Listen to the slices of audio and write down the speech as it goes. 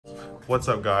What's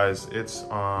up, guys? It's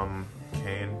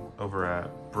Kane over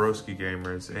at Broski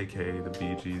Gamers, aka the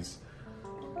Bee Gees.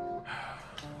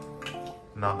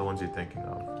 Not the ones you're thinking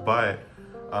of, but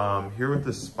here with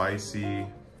the spicy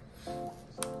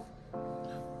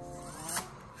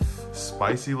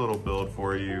little build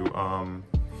for you. I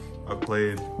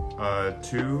played 2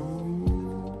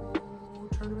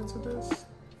 tournaments of this.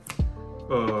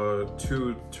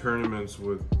 2 tournaments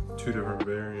with 2 different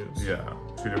variants. Yeah,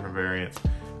 2 different variants.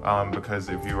 Because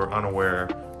if you are unaware,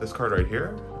 this card right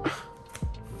here,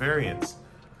 variants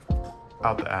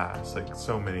out the ass. Like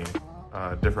so many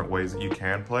different ways that you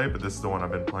can play, but this is the one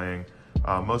I've been playing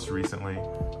most recently.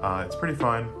 It's pretty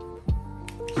fun.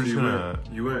 So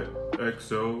you went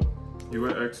XO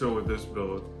with this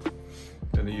build,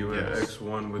 and then you went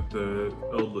X1 with the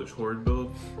Eldlich Horde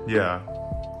build. Yeah.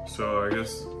 So I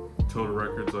guess total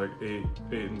record's like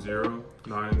 8-0,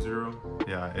 9-0.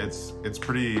 Yeah, it's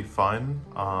pretty fun.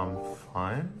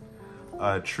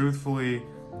 Truthfully,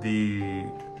 the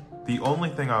only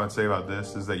thing I would say about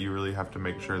this is that you really have to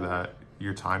make sure that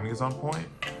your timing is on point.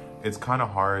 It's kind of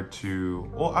hard to,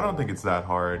 well, I don't think it's that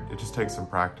hard. It just takes some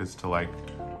practice to like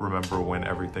remember when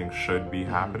everything should be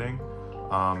happening.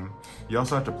 You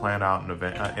also have to plan out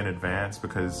in advance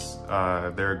because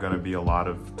there are going to be a lot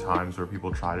of times where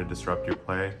people try to disrupt your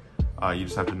play. You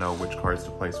just have to know which cards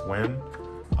to place when.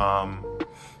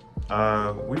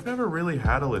 We've never really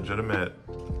had a legitimate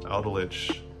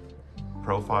Eldlich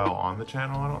profile on the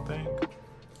channel, I don't think.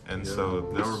 And so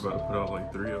this, now we're about to put out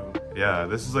like 3 of them. Yeah,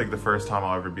 this is like the first time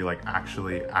I'll ever be like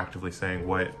actually actively saying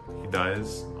what he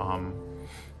does,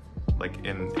 like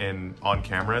on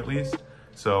camera at least.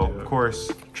 So of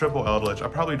course, triple Eldlich, I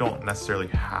probably don't necessarily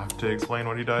have to explain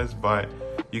what he does, but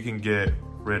you can get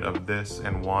rid of this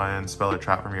and 1 spell or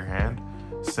trap from your hand,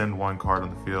 send 1 card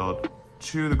on the field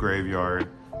to the graveyard.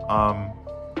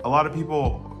 A lot of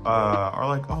people are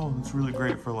like, oh, it's really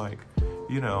great for like,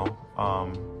 you know,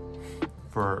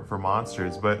 for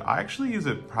monsters, but I actually use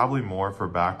it probably more for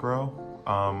back row.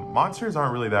 Monsters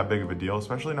aren't really that big of a deal,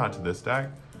 especially not to this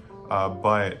deck,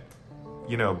 but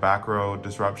you know, back row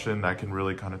disruption, that can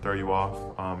really kind of throw you off.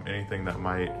 Anything that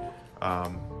might,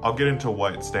 I'll get into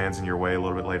what stands in your way a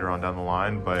little bit later on down the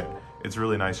line, but it's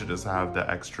really nice to just have the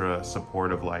extra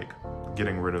support of like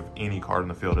getting rid of any card in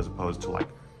the field as opposed to like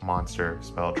monster,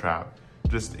 spell, trap,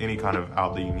 just any kind of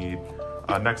out that you need.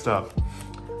 Next up,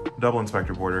 double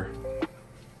inspector border.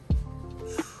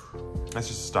 Let's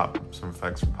just stop some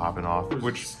effects from popping off.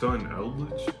 Which stun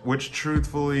Eldlich? Which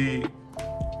truthfully,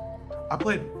 I've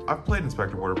played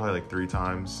Inspector Border probably like 3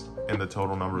 times in the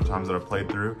total number of times that I've played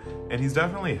through, and he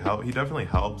definitely helps.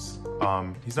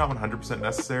 He's not 100%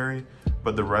 necessary,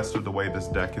 but the rest of the way this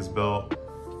deck is built,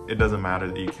 it doesn't matter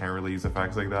that you can't really use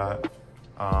effects like that.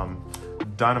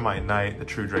 Dynamite Knight, the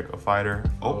true Draco fighter.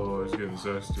 Oh, it's getting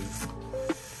zesty.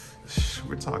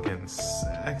 We're talking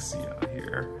sexy out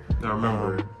here. Now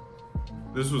remember,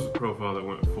 this was the profile that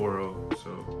went 4-0, so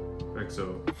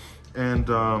XO. And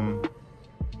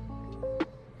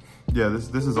yeah,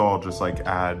 this is all just like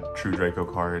add true Draco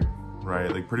card, right?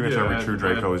 Like pretty much every true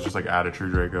Draco is just like add a true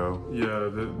Draco. Yeah,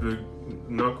 the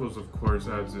Knuckles of course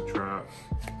adds a trap.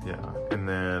 Yeah, and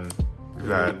then we've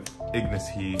got Ignis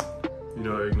Heat. You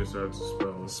know, Ignis adds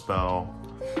a spell.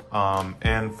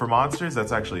 And for monsters,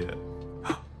 that's actually it.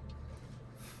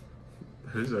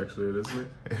 It is actually it, isn't it?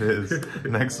 It is.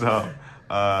 Next up,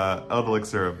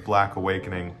 Elixir of Black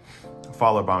Awakening,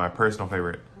 followed by my personal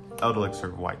favorite, Elixir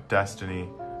of White Destiny.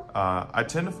 I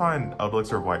tend to find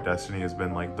Elixir of White Destiny has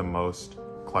been like the most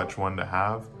clutch one to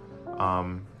have.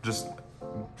 Just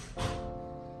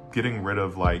getting rid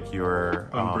of like your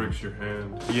unbricks your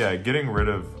hand. Yeah, getting rid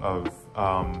of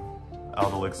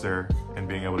Elixir and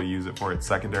being able to use it for its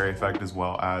secondary effect as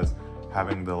well as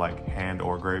having the like hand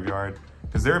or graveyard.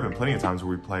 Because there have been plenty of times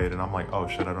where we played and I'm like, oh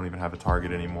shit, I don't even have a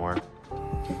target anymore.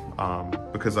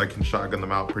 Because I can shotgun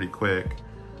them out pretty quick.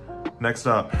 Next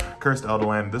up, Cursed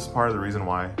Elderland. This is part of the reason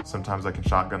why sometimes I can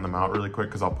shotgun them out really quick,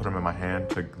 because I'll put them in my hand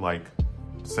to like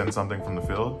send something from the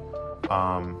field.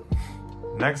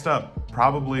 Next up,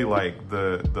 probably like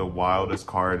the wildest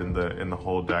card in the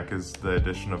whole deck is the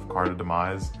addition of Card of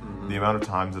Demise. The amount of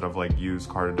times that I've like used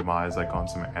Card of Demise like on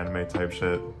some anime type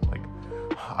shit, like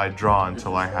I draw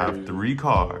until I have 3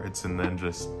 cards, and then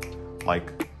just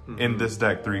like in this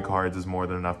deck 3 cards is more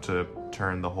than enough to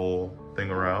turn the whole thing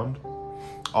around.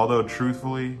 Although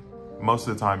truthfully, most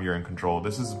of the time you're in control.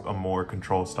 This is a more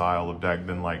control style of deck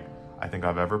than like I think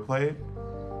I've ever played. It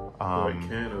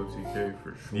can OTK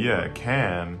for sure. Yeah, it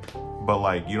can, but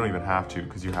like you don't even have to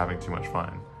because you're having too much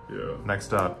fun. Yeah.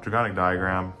 Next up, Dragonic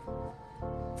Diagram.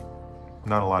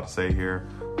 Not a lot to say here.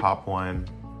 Pop 1.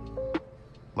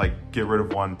 Like, get rid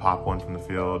of one, pop one from the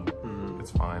field.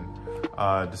 It's fine.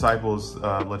 Disciples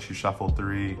lets you shuffle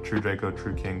 3 True Draco,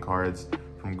 True King cards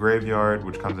from graveyard,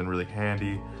 which comes in really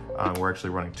handy. We're actually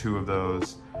running 2 of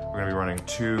those. We're gonna be running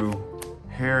 2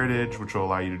 Heritage, which will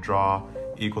allow you to draw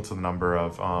equal to the number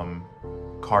of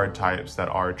card types that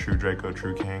are True Draco,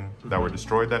 True King that were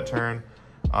destroyed that turn.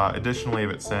 Additionally, if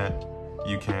it's sent,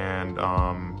 you can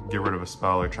get rid of a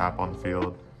spell or trap on the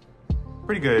field.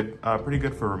 Pretty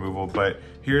good for removal. But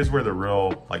here's where the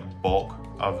real like bulk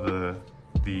of the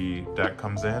deck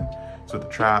comes in. So with the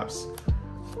traps,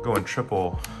 going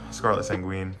triple Scarlet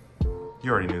Sanguine.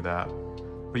 You already knew that,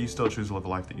 but you still choose to live a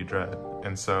life that you dread.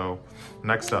 And so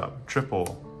next up,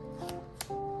 triple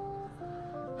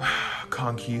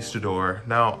Conquistador.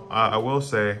 Now, I will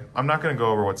say, I'm not going to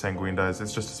go over what Sanguine does.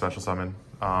 It's just a special summon.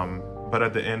 But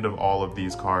at the end of all of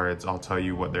these cards, I'll tell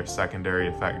you what their secondary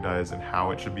effect does and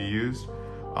how it should be used.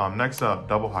 Next up,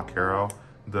 double Hakero.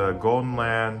 The Golden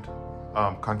Land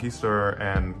Conquistador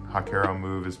and Hakero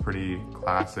move is pretty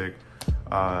classic.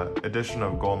 Addition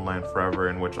of Golden Land Forever,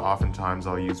 in which oftentimes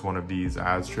I'll use one of these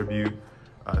as tribute.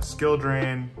 Skill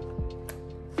Drain,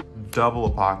 double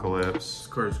Apocalypse. This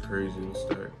card's crazy in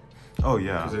stack. Oh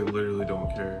yeah. Because they literally don't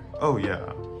care. Oh yeah.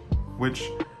 Which,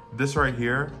 this right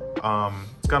here,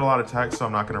 it's got a lot of text, so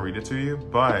I'm not going to read it to you,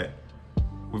 but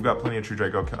we've got plenty of True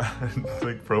Draco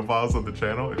like profiles on the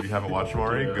channel. If you haven't watched them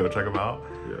already, go check them out.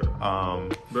 Yeah.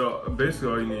 But basically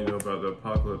all you need to know about the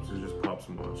Apocalypse is just pop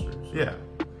some monsters. Yeah.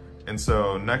 And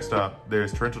so next up,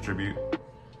 there's Torrential Tribute.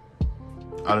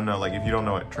 I don't know, like if you don't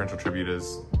know what Torrential Tribute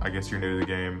is, I guess you're new to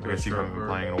the game. I guess you haven't been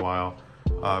playing in a while.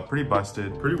 Pretty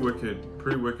busted. Pretty wicked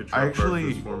trap card for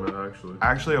this format,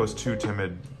 actually. I was too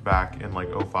timid back in like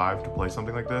 05 to play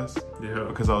something like this. Yeah.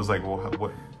 Because I was like, well,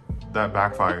 what, that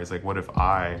backfires. Like, what if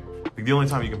like the only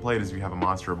time you can play it is if you have a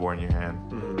Monster Reborn in your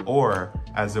hand. Or,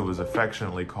 as it was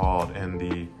affectionately called in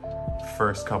the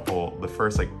first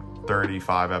like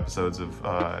 35 episodes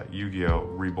of Yu-Gi-Oh!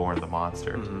 Reborn the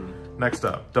Monster. Next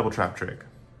up, double trap trick.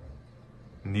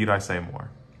 Need I say more?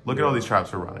 Look at all these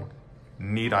traps we're running.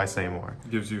 Need I say more?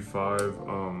 Gives you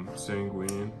 5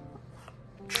 Sanguine.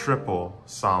 Triple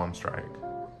Solemn Strike.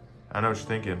 I know what you're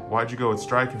thinking. Why'd you go with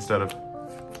Strike instead of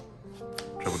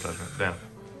Triple Judgment? Damn.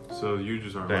 So you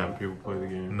just aren't letting people play the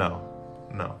game? No.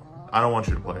 I don't want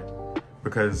you to play.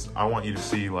 Because I want you to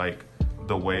see like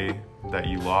the way that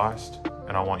you lost,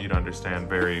 and I want you to understand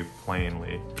very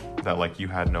plainly that like you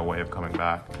had no way of coming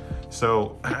back.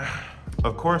 So,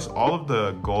 of course, all of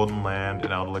the Golden Land and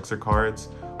Eldlich cards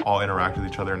all interact with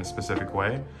each other in a specific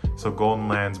way. So Golden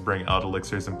Lands bring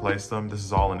Eldlichs and place them. This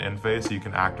is all in end phase, so you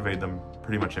can activate them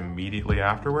pretty much immediately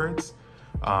afterwards.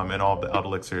 And all of the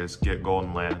Eldlichs get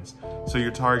Golden Lands. So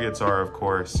your targets are, of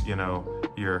course, you know,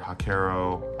 your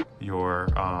Hakero, your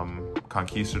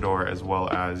Conquistador, as well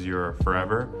as your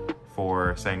Forever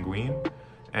for Sanguine.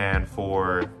 And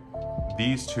for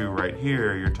these two right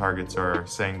here, your targets are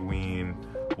Sanguine,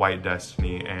 White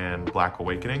Destiny, and Black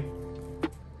Awakening.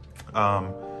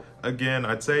 Again,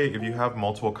 I'd say if you have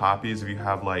multiple copies, if you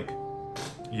have like,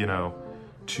 you know,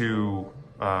 2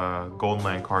 Golden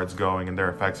Land cards going and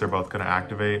their effects are both going to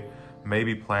activate,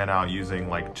 maybe plan out using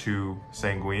like 2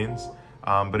 Sanguines.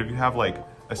 But if you have like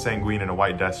a Sanguine and a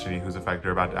White Destiny whose effect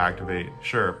are about to activate,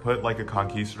 sure, put like a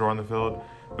Conquistador on the field,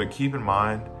 but keep in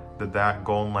mind that that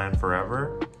Golden Land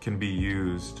Forever can be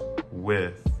used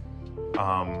with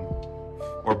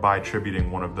or by tributing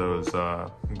one of those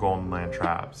Golden Land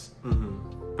traps.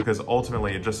 Because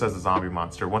ultimately it just says a zombie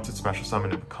monster. Once it's special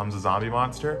summoned, it becomes a zombie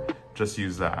monster. Just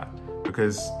use that.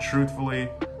 Because truthfully,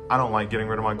 I don't like getting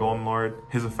rid of my Golden Lord.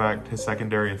 His effect, his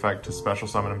secondary effect to special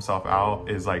summon himself out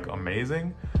is like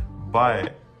amazing,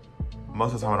 but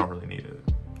most of the time I don't really need it.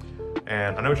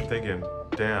 And I know what you're thinking.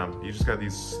 Damn, you just got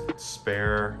these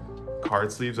spare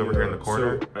card sleeves over here in the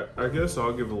corner. So I guess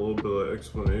I'll give a little bit of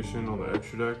explanation on the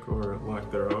extra deck, or lack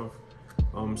thereof.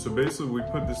 So basically we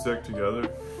put this deck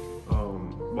together.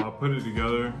 Well, I put it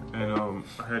together and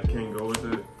I had King go with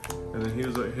it, and then he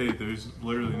was like, hey, there's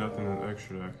literally nothing in the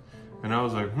extra deck. And I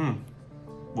was like,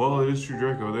 well, it is True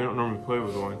Draco, they don't normally play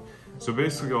with one. So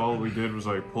basically all we did was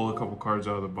like pull a couple cards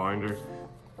out of the binder.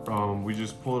 We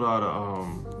just pulled out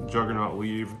a Juggernaut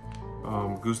Leave,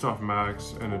 Gustav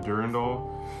Max, and a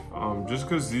Durandal. Just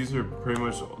because these are pretty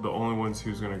much the only ones he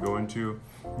was going to go into.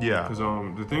 Yeah. Because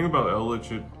the thing about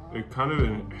Eldlich, it kind of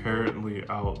inherently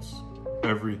outs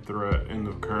every threat in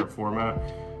the current format.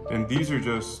 And these are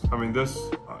just, I mean, this,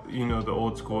 you know, the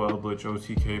old school Eldlich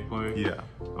OTK play. Yeah.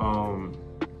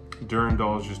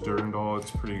 Durandal is just Durandal. It's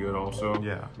pretty good also.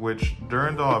 Yeah, which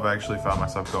Durandal I've actually found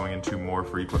myself going into more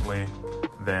frequently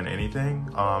than anything.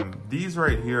 These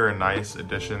right here are nice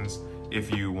additions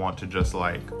if you want to just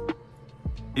like,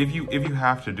 if you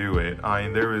have to do it. I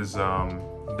mean,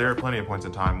 there are plenty of points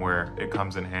in time where it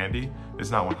comes in handy.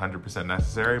 It's not 100%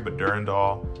 necessary, but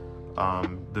Durandal,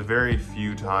 the very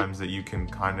few times that you can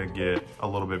kind of get a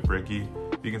little bit bricky,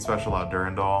 you can special out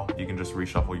Durandal, you can just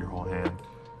reshuffle your whole hand.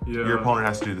 Yeah. Your opponent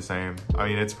has to do the same. I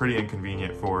mean, it's pretty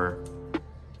inconvenient for,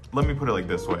 let me put it like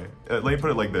this way. Let me put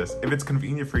it like this. If it's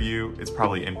convenient for you, it's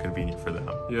probably inconvenient for them.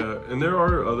 Yeah, and there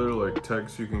are other like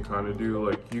techs you can kind of do.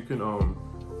 Like you can,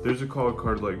 there's a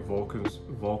card like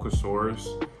Volcasaurus.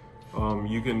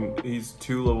 He's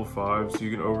 2 level 5s, so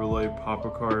you can overlay, pop a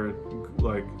card,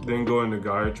 like, then go into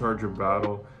Gaia Charge or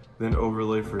Battle, then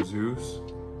overlay for Zeus,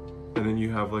 and then you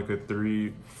have like a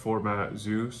 3 format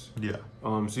Zeus. Yeah.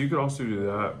 So you could also do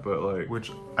that, but like...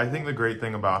 Which, I think the great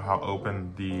thing about how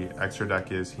open the extra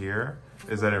deck is here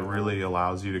is that it really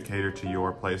allows you to cater to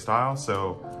your playstyle.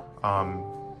 So,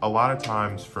 a lot of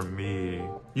times for me...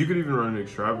 You could even run an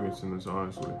Extravagance in this,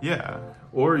 honestly. Yeah.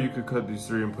 Or you could cut these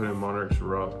 3 and put in Monarch's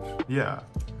Erupt. Yeah.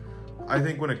 I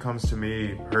think when it comes to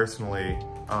me personally,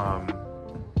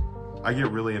 I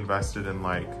get really invested in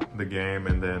like the game,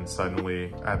 and then suddenly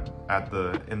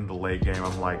in the late game,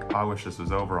 I'm like, oh, I wish this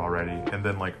was over already. And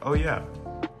then like, oh yeah,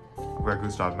 we're at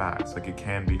Gustav Max. Like it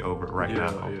can be over right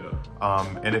now.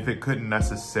 Yeah. And if it couldn't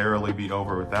necessarily be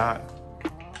over with that,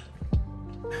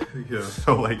 yeah.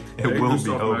 So like it will be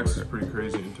over. Max is pretty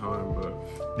crazy in time, but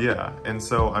yeah. And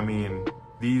so I mean,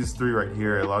 these 3 right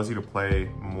here, it allows you to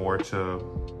play more to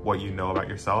what you know about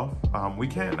yourself. We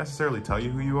can't necessarily tell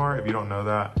you who you are if you don't know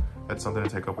that. That's something to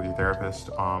take up with your therapist.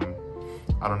 I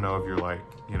don't know if you're like,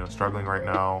 you know, struggling right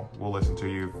now. We'll listen to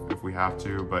you if we have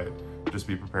to, but just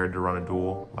be prepared to run a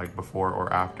duel like before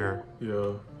or after.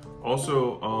 Yeah.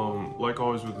 Also, like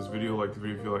always with this video, like the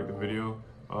video if you like the video.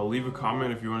 Leave a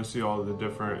comment if you want to see all of the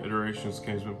different iterations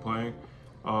Kane's been playing.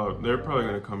 They're probably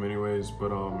going to come anyways,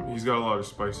 but he's got a lot of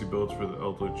spicy builds for the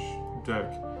Eldlich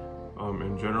deck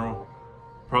in general.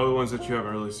 Probably ones that you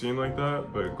haven't really seen like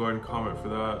that, but go ahead and comment for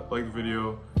that. Like the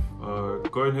video.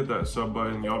 Go ahead and hit that sub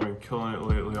button. Y'all been killing it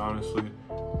lately, honestly.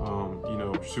 You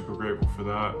know, super grateful for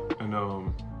that. And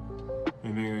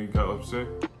anything that you got left to say?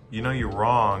 You know you're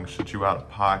wrong, shit you out of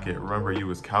pocket. Remember you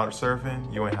was couch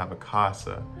surfing? You ain't have a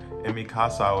casa. In mi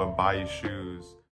casa I would buy you shoes.